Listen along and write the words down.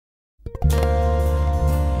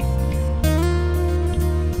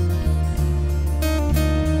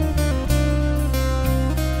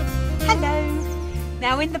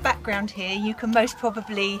Now in the background here you can most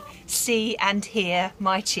probably see and hear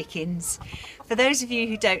my chickens. For those of you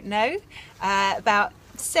who don't know, about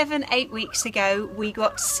 7-8 weeks ago we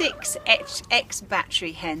got 6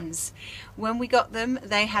 ex-battery hens. When we got them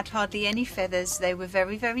they had hardly any feathers, they were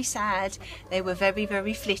very sad, they were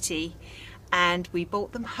very flitty, and we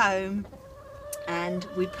brought them home and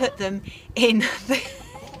we put them in,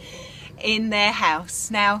 in their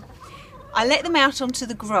house. Now I let them out onto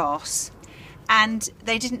the grass and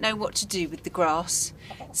they didn't know what to do with the grass,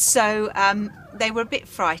 so they were a bit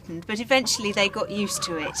frightened, but eventually they got used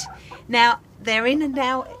to it. Now they're in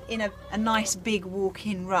a nice big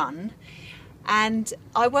walk-in run, and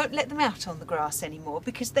I won't let them out on the grass anymore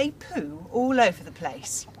because they poo all over the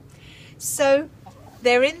place. So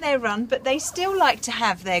they're in their run, but they still like to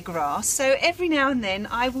have their grass, so every now and then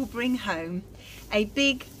I will bring home a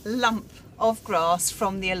big lump of grass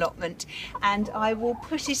from the allotment and I will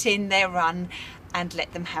put it in their run and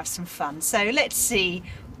let them have some fun. So let's see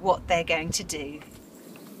what they're going to do.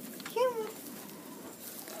 Come on.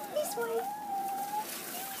 This way.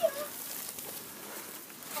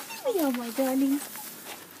 Here we are, my darlings.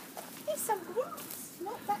 Here's some grass.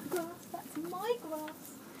 Not that grass, that's my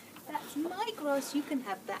grass. That's my grass. You can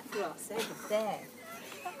have that grass over there.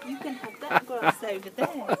 You can have that grass over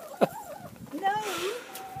there. No.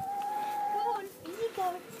 Go.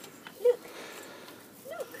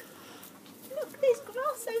 Look, there's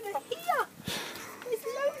grass over here. There's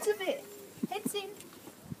loads of it. Heads in.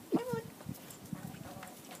 Come on.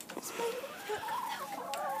 This way. Look.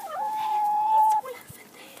 It's all over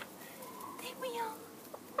there. There we are.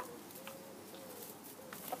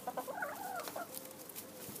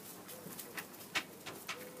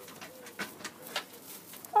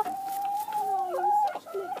 Oh, you're such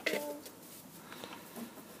a little girl.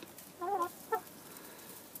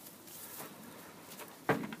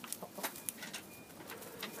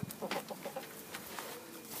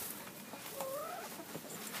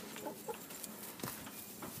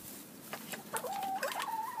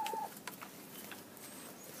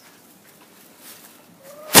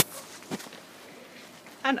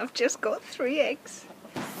 And I've just got 3 eggs.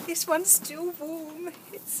 This one's still warm.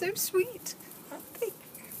 It's so sweet.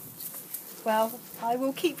 Well, I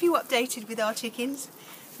will keep you updated with our chickens,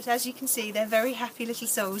 but as you can see they're very happy little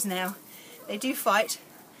souls now. They do fight,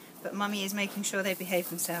 but Mummy is making sure they behave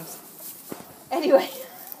themselves. Anyway,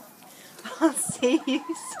 I'll see you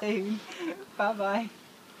soon. Bye bye.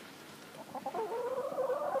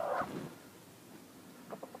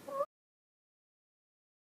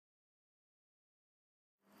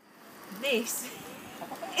 This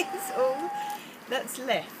is all that's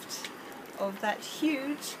left of that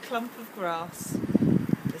huge clump of grass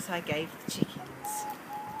that I gave the chickens.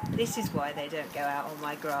 This is why they don't go out on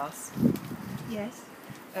my grass. Yes,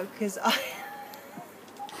 because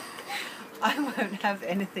I won't have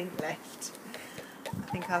anything left.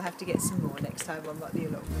 I think I'll have to get some more next time I'm at the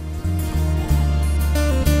allotment.